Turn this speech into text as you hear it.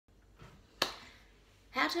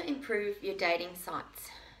to improve your dating sites.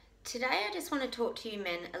 Today I just want to talk to you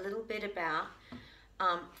men a little bit about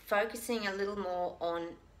focusing a little more on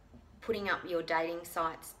putting up your dating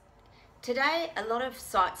sites. Today a lot of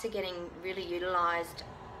sites are getting really utilized,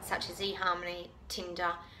 such as eHarmony,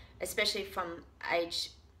 Tinder, especially from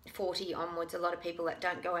age 40 onwards. A lot of people that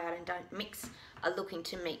don't go out and don't mix are looking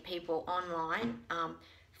to meet people online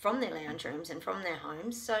from their lounge rooms and from their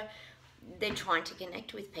homes. So they're trying to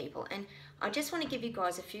connect with people, and I just want to give you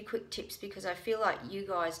guys a few quick tips because I feel like you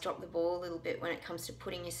guys drop the ball a little bit when it comes to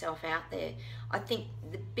putting yourself out there. I think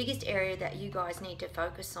the biggest area that you guys need to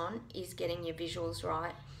focus on is getting your visuals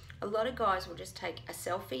right. A lot of guys will just take a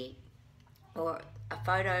selfie or a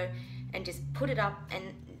photo and just put it up and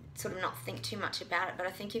sort of not think too much about it, but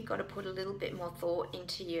I think you've got to put a little bit more thought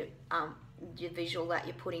into your visual that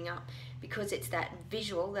you're putting up, because it's that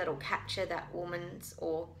visual that'll capture that woman's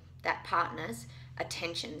or that partner's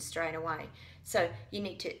attention straight away. So you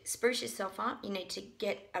need to spruce yourself up. You need to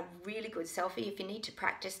get a really good selfie. If you need to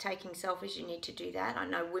practice taking selfies, you need to do that. I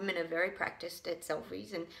know women are very practiced at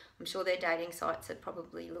selfies, and I'm sure their dating sites would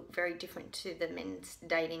probably look very different to the men's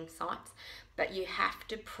dating sites, but you have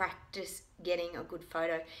to practice getting a good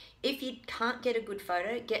photo. If you can't get a good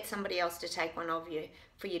photo, get somebody else to take one of you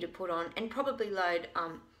for you to put on, and probably load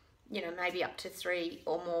maybe up to 3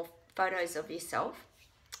 or more photos of yourself,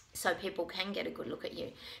 so people can get a good look at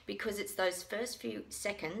you, because it's those first few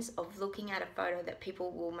seconds of looking at a photo that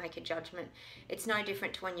people will make a judgment. It's no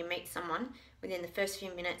different to when you meet someone. Within the first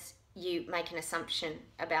few minutes you make an assumption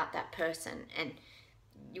about that person, and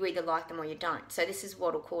you either like them or you don't. So this is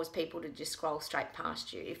what will cause people to just scroll straight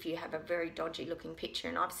past you if you have a very dodgy looking picture.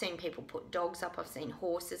 And I've seen people put dogs up, I've seen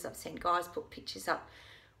horses, I've seen guys put pictures up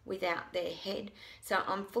without their head. So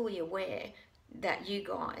I'm fully aware that you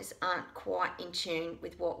guys aren't quite in tune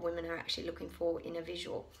with what women are actually looking for in a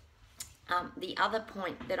visual. The other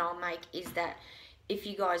point that I'll make is that if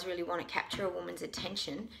you guys really want to capture a woman's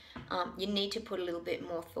attention, you need to put a little bit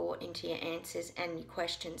more thought into your answers and your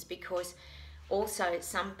questions, because also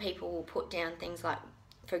some people will put down things like,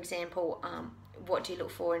 for example, what do you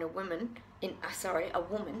look for in a woman? A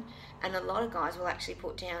woman, and a lot of guys will actually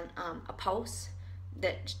put down a pulse,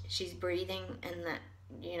 that she's breathing, and that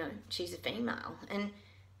she's a female, and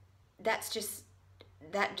that just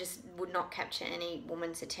would not capture any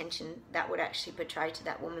woman's attention. That would actually portray to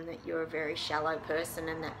that woman that you're a very shallow person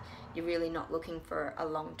and that you're really not looking for a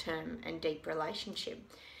long-term and deep relationship.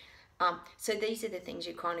 So these are the things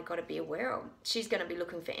you kind of got to be aware of. She's going to be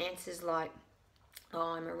looking for answers like,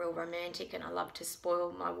 oh, I'm a real romantic and I love to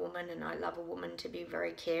spoil my woman, and I love a woman to be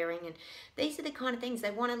very caring, and these are the kind of things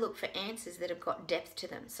they want to look for, answers that have got depth to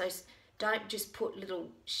them. So don't just put little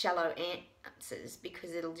shallow answers,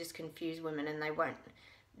 because it'll just confuse women and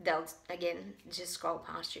they'll again just scroll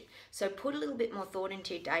past you. So put a little bit more thought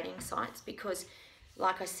into your dating sites, because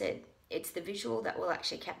like I said, it's the visual that will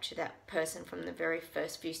actually capture that person from the very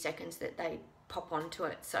first few seconds that they pop onto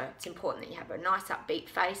it. So it's important that you have a nice upbeat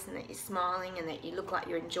face and that you're smiling and that you look like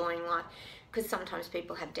you're enjoying life, because sometimes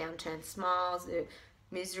people have downturned smiles, they're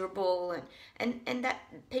miserable, and that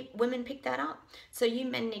women pick that up. So you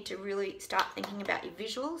men need to really start thinking about your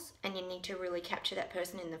visuals, and you need to really capture that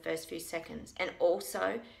person in the first few seconds, and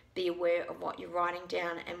also be aware of what you're writing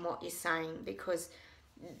down and what you're saying, because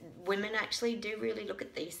women actually do really look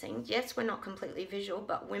at these things. Yes, we're not completely visual,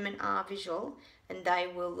 but women are visual, and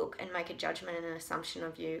they will look and make a judgment and an assumption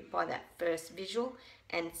of you by that first visual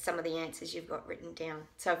and some of the answers you've got written down.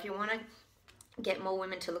 So if you want to get more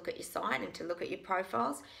women to look at your site and to look at your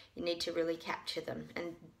profiles, you need to really capture them,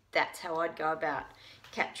 and that's how I'd go about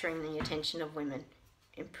capturing the attention of women.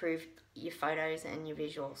 Improve your photos and your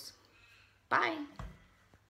visuals. Bye.